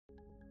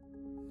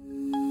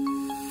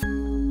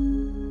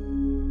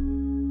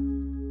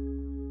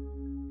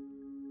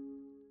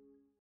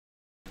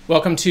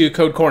Welcome to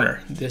Code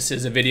Corner. This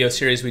is a video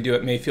series we do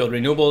at Mayfield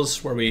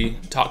Renewables where we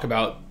talk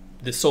about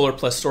the solar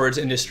plus storage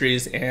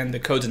industries and the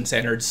codes and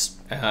standards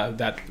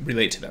that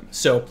relate to them.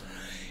 So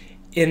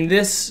in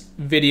this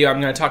video, I'm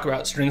going to talk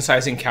about string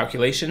sizing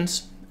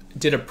calculations.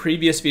 Did a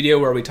previous video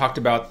where we talked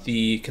about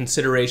the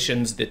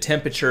considerations, the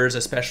temperatures,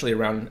 especially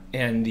around,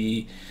 and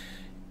the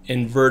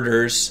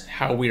inverters,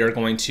 how we are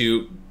going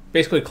to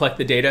basically collect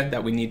the data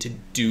that we need to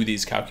do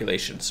these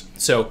calculations.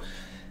 So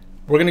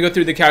we're going to go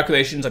through the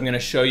calculations. I'm going to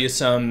show you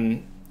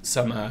some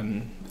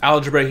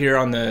algebra here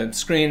on the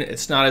screen.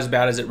 It's not as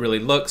bad as it really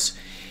looks.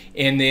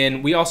 And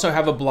then we also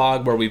have a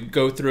blog where we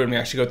go through and we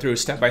actually go through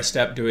step by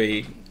step, do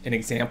an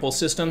example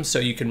system, so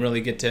you can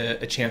really get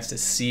a chance to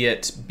see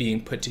it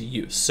being put to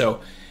use. So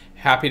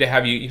happy to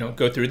have you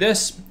go through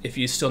this. If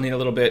you still need a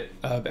little bit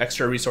of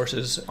extra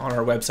resources on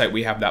our website,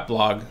 we have that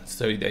blog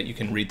so that you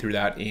can read through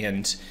that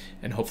and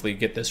hopefully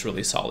get this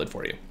really solid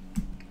for you.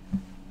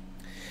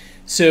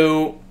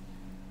 So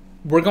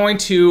we're going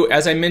to,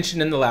 as I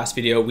mentioned in the last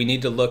video, we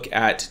need to look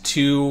at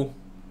two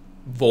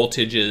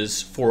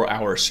voltages for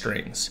our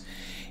strings.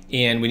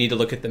 And we need to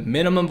look at the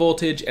minimum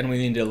voltage and we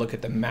need to look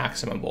at the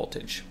maximum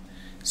voltage.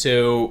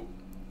 So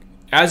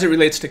as it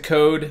relates to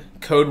code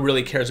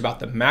really cares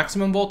about the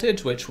maximum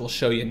voltage, which we'll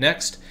show you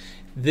next.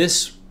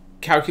 This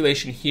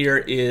calculation here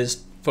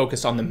is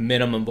focused on the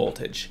minimum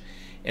voltage.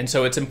 And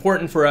so it's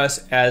important for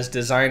us as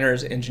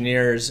designers,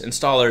 engineers,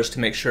 installers to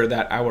make sure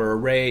that our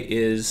array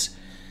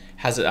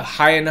has a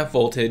high enough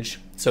voltage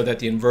so that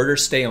the inverters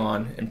stay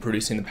on and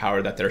producing the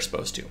power that they're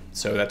supposed to.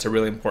 So that's a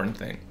really important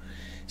thing.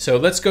 So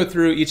let's go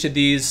through each of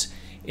these.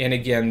 And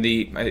again,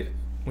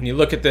 when you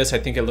look at this, I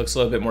think it looks a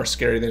little bit more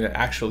scary than it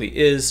actually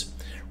is.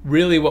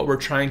 Really what we're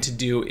trying to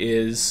do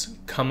is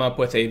come up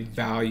with a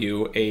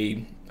value,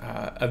 a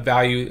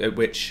value at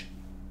which,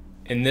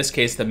 in this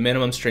case, the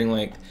minimum string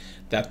length,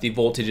 that the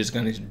voltage is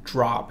going to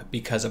drop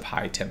because of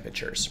high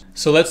temperatures.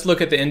 So let's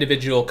look at the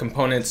individual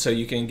components so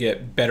you can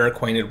get better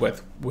acquainted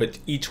with what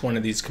each one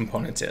of these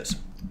components is.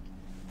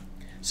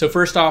 So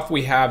first off,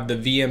 we have the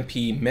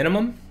VMP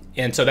minimum,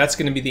 and so that's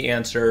going to be the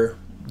answer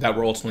that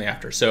we're ultimately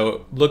after.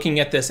 So looking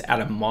at this at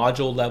a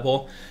module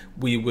level,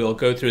 we will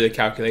go through the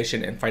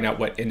calculation and find out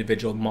what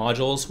individual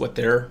modules, what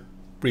their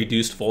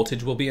reduced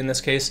voltage will be in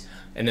this case,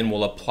 and then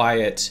we'll apply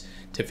it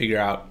to figure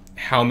out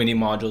how many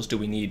modules do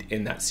we need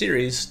in that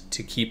series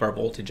to keep our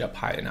voltage up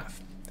high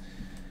enough.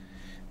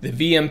 The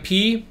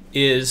VMP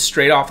is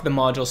straight off the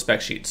module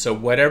spec sheet. So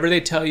whatever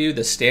they tell you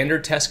the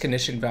standard test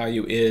condition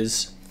value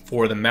is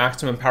for the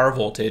maximum power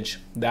voltage,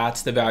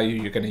 that's the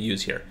value you're going to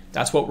use here.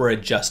 That's what we're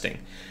adjusting.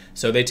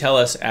 So they tell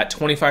us at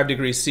 25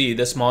 degrees C,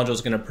 this module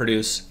is going to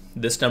produce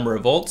this number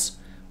of volts.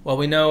 Well,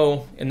 we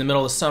know in the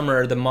middle of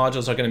summer, the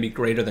modules are going to be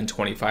greater than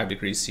 25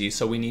 degrees C,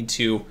 so we need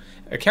to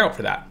account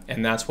for that.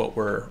 And that's what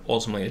we're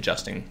ultimately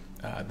adjusting.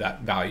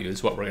 That value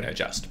is what we're going to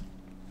adjust.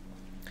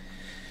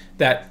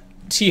 That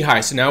T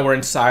high, so now we're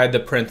inside the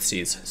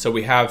parentheses. So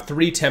we have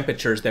three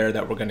temperatures there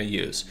that we're going to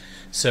use.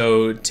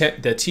 So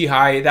the T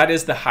high, that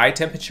is the high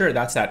temperature.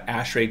 That's that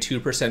ASHRAE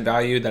 2%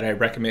 value that I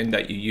recommend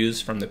that you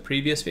use from the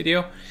previous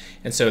video.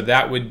 And so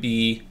that would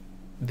be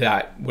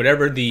that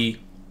whatever the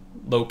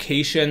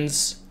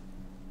location's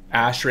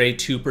ASHRAE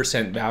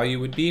 2% value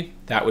would be,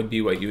 that would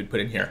be what you would put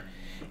in here.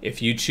 If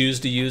you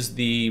choose to use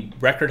the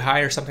record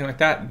high or something like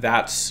that,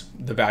 that's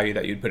the value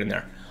that you'd put in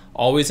there.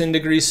 Always in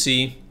degrees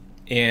C,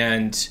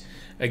 and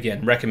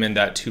again, recommend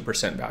that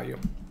 2% value.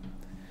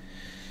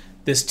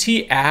 This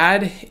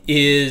T-add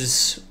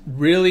is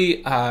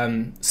really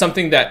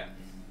something that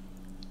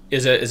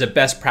is a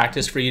best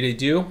practice for you to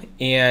do,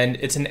 and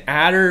it's an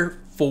adder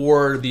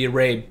for the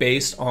array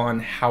based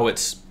on how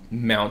it's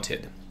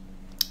mounted.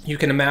 You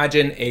can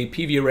imagine a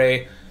PV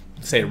array,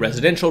 say a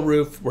residential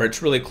roof, where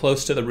it's really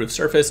close to the roof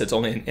surface. It's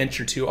only an inch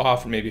or two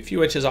off, or maybe a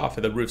few inches off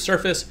of the roof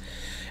surface,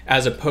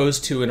 as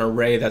opposed to an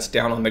array that's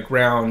down on the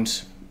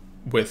ground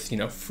with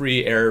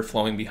free air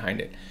flowing behind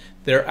it.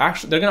 They're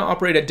going to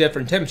operate at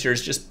different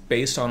temperatures just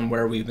based on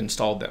where we've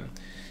installed them.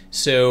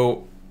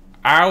 So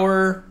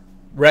our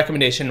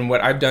recommendation, and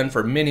what I've done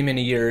for many,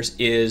 many years,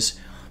 is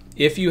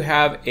if you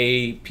have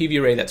a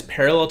PV array that's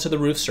parallel to the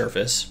roof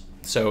surface,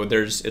 so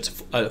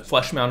it's a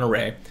flush mount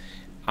array,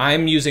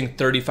 I'm using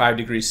 35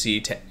 degrees C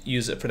to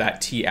use it for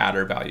that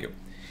T-adder value.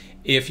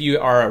 If you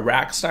are a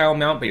rack style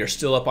mount, but you're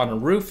still up on a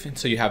roof, and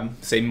so you have,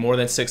 say, more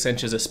than 6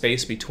 inches of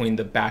space between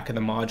the back of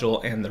the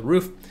module and the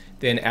roof,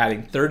 then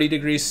adding 30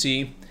 degrees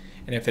C.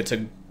 And if it's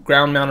a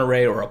ground mount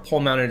array or a pole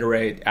mounted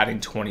array,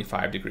 adding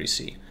 25 degrees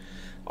C.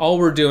 All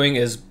we're doing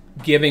is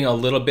giving a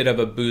little bit of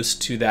a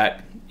boost to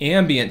that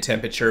ambient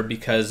temperature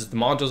because the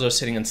modules are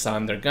sitting in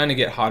sun, they're going to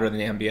get hotter than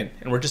ambient,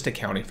 and we're just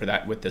accounting for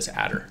that with this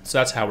adder. So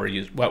that's how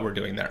what we're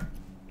doing there.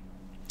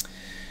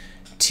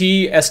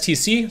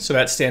 TSTC, so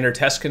that standard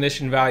test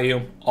condition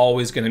value,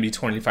 always going to be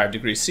 25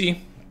 degrees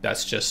C.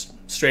 That's just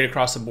straight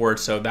across the board,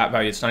 so that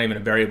value, it's not even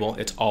a variable,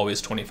 it's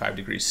always 25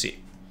 degrees C.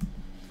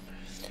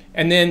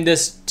 And then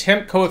this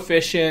temp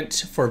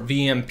coefficient for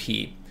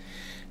VMP.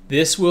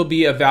 This will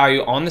be a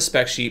value on the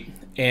spec sheet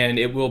and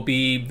it will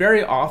be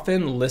very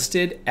often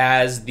listed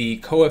as the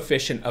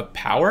coefficient of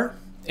power,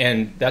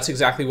 and that's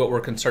exactly what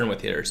we're concerned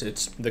with here.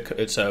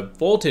 It's a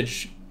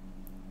voltage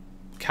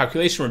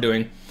calculation we're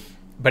doing,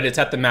 but it's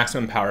at the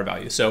maximum power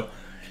value. So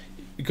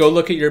go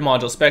look at your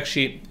module spec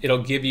sheet.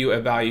 It'll give you a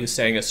value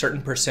saying a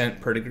certain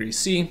percent per degree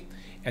C,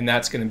 and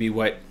that's going to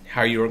be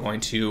how you are going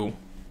to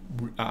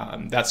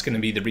that's going to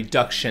be the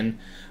reduction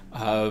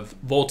of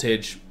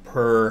voltage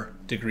per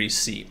degree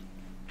C.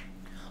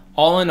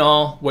 All in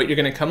all, what you're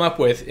going to come up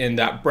with in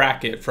that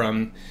bracket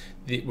from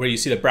where you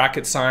see the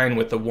bracket sign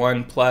with the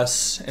 1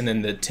 plus and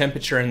then the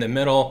temperature in the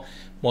middle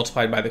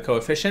multiplied by the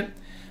coefficient,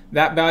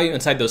 that value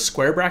inside those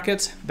square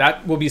brackets,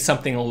 that will be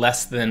something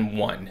less than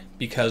 1,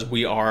 because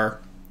we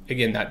are,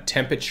 again, that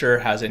temperature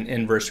has an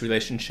inverse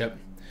relationship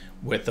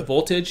with the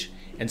voltage,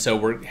 and so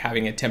we're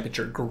having a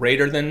temperature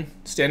greater than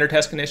standard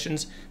test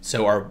conditions,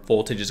 so our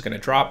voltage is going to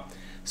drop.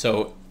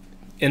 So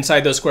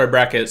inside those square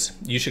brackets,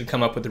 you should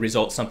come up with the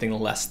result something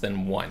less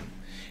than 1.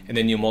 And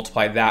then you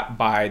multiply that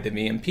by the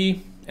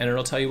VMP, and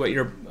it'll tell you what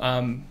your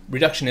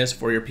reduction is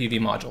for your PV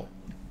module.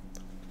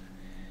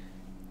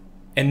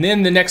 And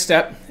then the next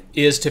step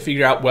is to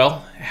figure out,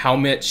 well, how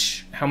many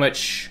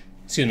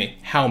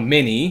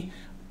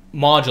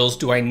modules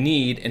do I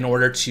need in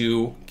order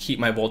to keep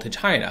my voltage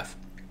high enough?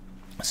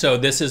 So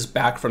this is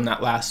back from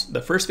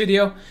the first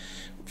video.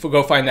 We'll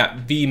go find that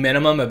V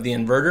minimum of the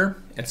inverter,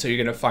 and so you're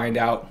going to find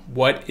out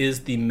what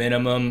is the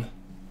minimum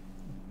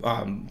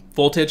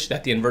voltage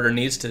that the inverter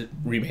needs to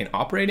remain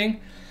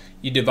operating.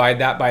 You divide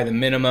that by the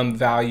minimum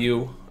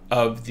value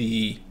of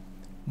the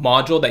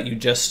module that you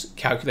just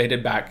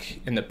calculated back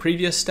in the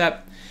previous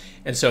step,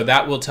 and so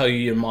that will tell you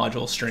your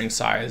module string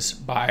size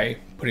by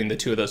putting the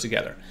two of those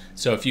together.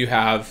 So if you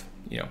have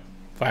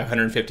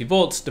 550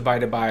 volts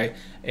divided by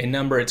a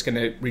number, it's going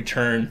to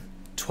return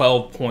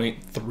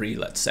 12.3,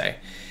 let's say.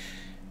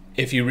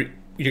 If you're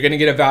going to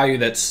get a value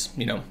that's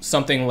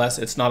something less,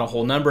 it's not a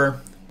whole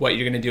number, what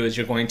you're going to do is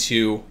you're going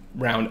to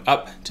round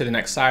up to the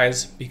next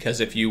size, because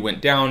if you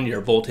went down,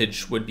 your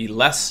voltage would be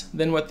less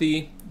than what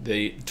the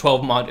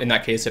 12 mod. In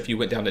that case, if you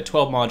went down to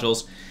 12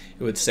 modules,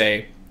 it would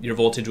say your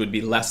voltage would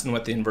be less than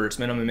what the inverter's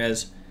minimum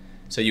is.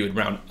 So you would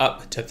round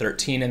up to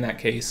 13 in that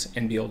case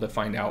and be able to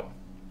find out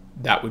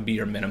that would be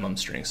your minimum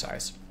string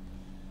size.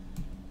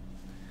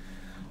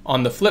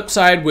 On the flip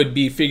side would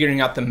be figuring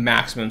out the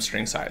maximum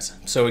string size.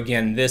 So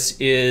again, this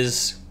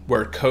is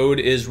where code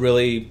is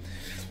really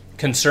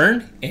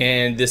concerned,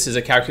 and this is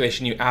a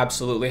calculation you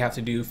absolutely have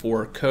to do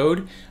for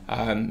code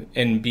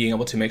and being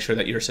able to make sure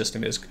that your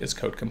system is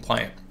code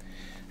compliant.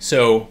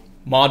 So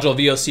module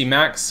VOC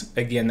max,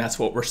 again, that's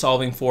what we're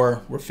solving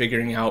for. We're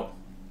figuring out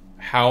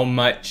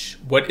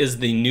what is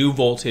the new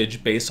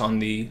voltage based on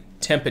the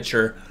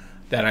temperature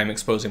that I'm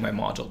exposing my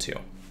module to.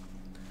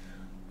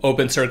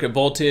 Open circuit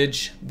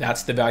voltage,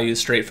 that's the value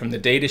straight from the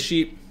data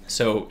sheet.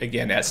 So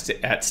again,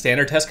 at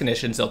standard test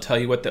conditions, they'll tell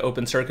you what the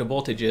open circuit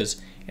voltage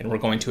is, and we're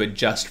going to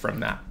adjust from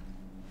that.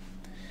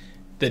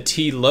 The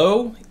T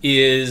low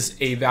is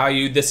a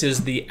value, this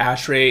is the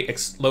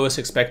ASHRAE lowest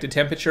expected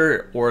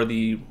temperature or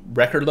the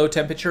record low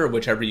temperature,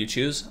 whichever you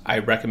choose. I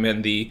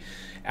recommend the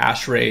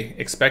ASHRAE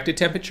expected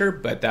temperature,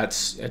 but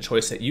that's a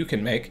choice that you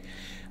can make.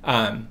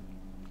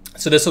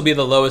 So this will be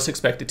the lowest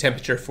expected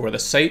temperature for the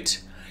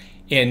site.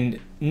 And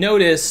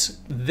notice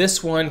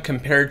this one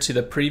compared to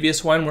the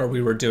previous one where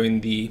we were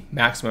doing the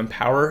maximum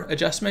power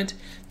adjustment,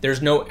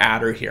 there's no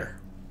adder here.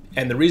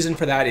 And the reason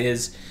for that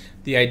is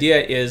the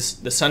idea is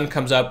the sun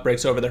comes up,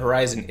 breaks over the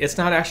horizon. It's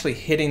not actually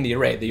hitting the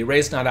array. The array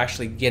is not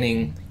actually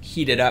getting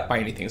heated up by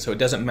anything. So it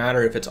doesn't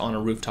matter if it's on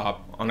a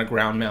rooftop, on a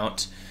ground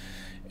mount,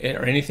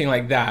 or anything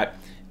like that.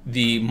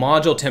 The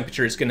module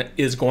temperature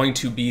is going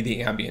to be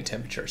the ambient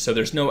temperature. So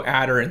there's no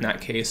adder in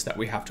that case that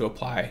we have to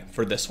apply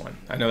for this one.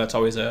 I know that's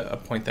always a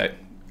point that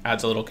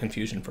adds a little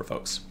confusion for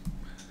folks.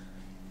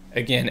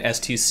 Again,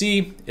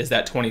 STC is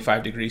that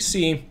 25 degrees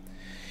C.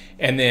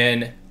 And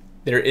then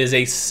there is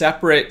a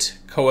separate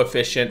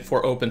coefficient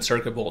for open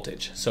circuit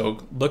voltage.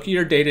 So look at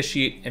your data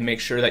sheet and make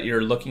sure that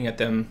you're looking at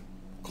them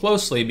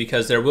closely,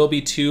 because there will be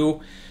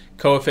two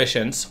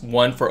coefficients,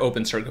 one for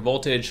open circuit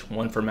voltage,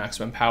 one for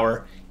maximum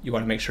power. You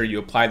want to make sure you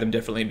apply them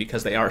differently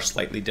because they are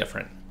slightly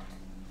different.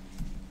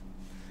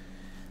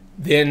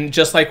 Then,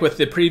 just like with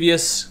the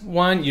previous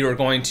one, you are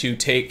going to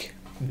take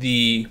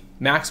the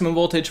maximum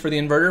voltage for the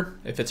inverter.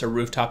 If it's a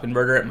rooftop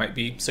inverter, it might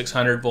be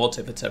 600 volts.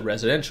 If it's a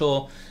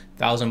residential,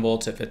 1000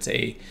 volts. If it's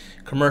a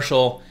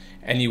commercial,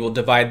 and you will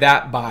divide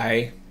that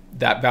by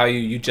that value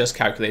you just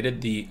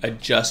calculated, the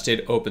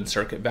adjusted open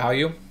circuit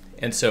value.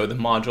 And so the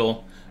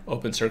module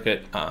open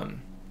circuit,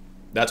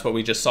 that's what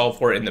we just solved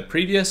for in the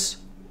previous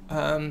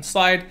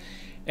slide.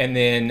 And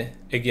then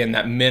again,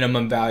 that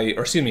minimum value,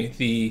 or excuse me,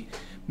 the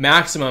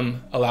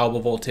maximum allowable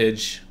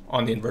voltage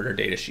on the inverter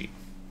data sheet.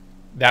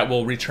 That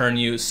will return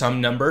you some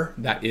number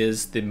that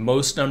is the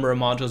most number of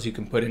modules you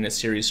can put in a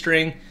series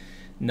string,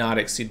 not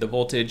exceed the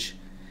voltage.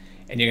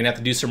 And you're gonna have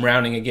to do some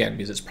rounding again,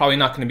 because it's probably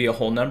not gonna be a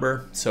whole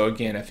number. So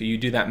again, if you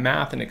do that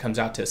math and it comes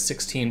out to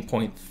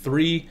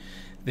 16.3,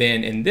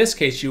 then in this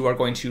case you are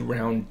going to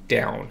round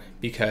down,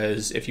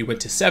 because if you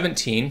went to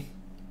 17,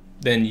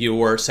 then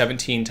your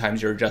 17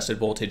 times your adjusted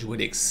voltage would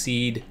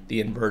exceed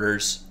the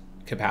inverter's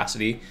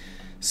capacity.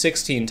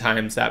 16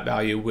 times that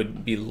value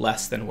would be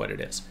less than what it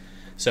is.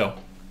 So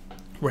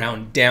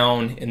round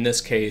down in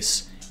this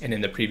case, and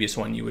in the previous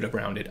one you would have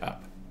rounded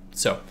up.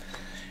 So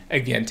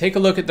again, take a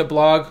look at the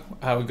blog.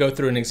 We'll go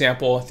through an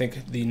example. I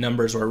think the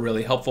numbers were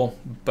really helpful,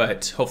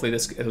 but hopefully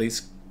this at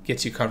least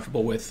gets you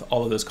comfortable with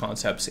all of those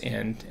concepts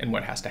and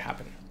what has to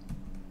happen.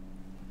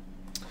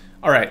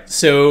 All right,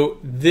 so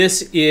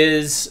this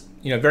is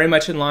very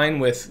much in line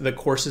with the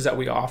courses that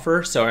we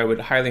offer. So I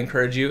would highly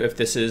encourage you, if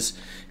this is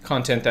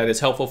content that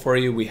is helpful for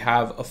you, we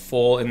have a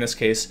full, in this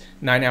case,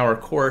 9-hour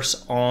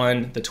course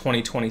on the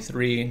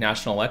 2023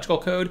 National Electrical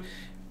Code.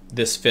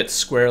 This fits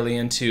squarely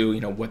into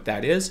what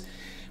that is.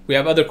 We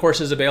have other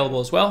courses available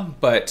as well,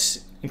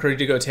 but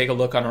encourage you to go take a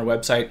look on our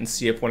website and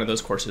see if one of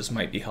those courses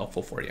might be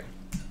helpful for you.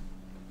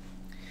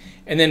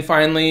 And then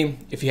finally,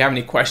 if you have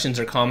any questions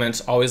or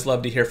comments, always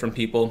love to hear from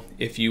people.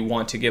 If you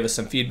want to give us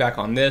some feedback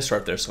on this, or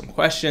if there's some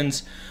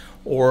questions,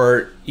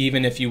 or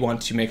even if you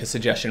want to make a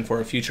suggestion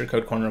for a future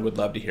Code Corner, would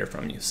love to hear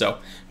from you. So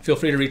feel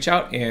free to reach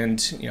out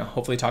and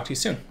hopefully talk to you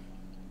soon.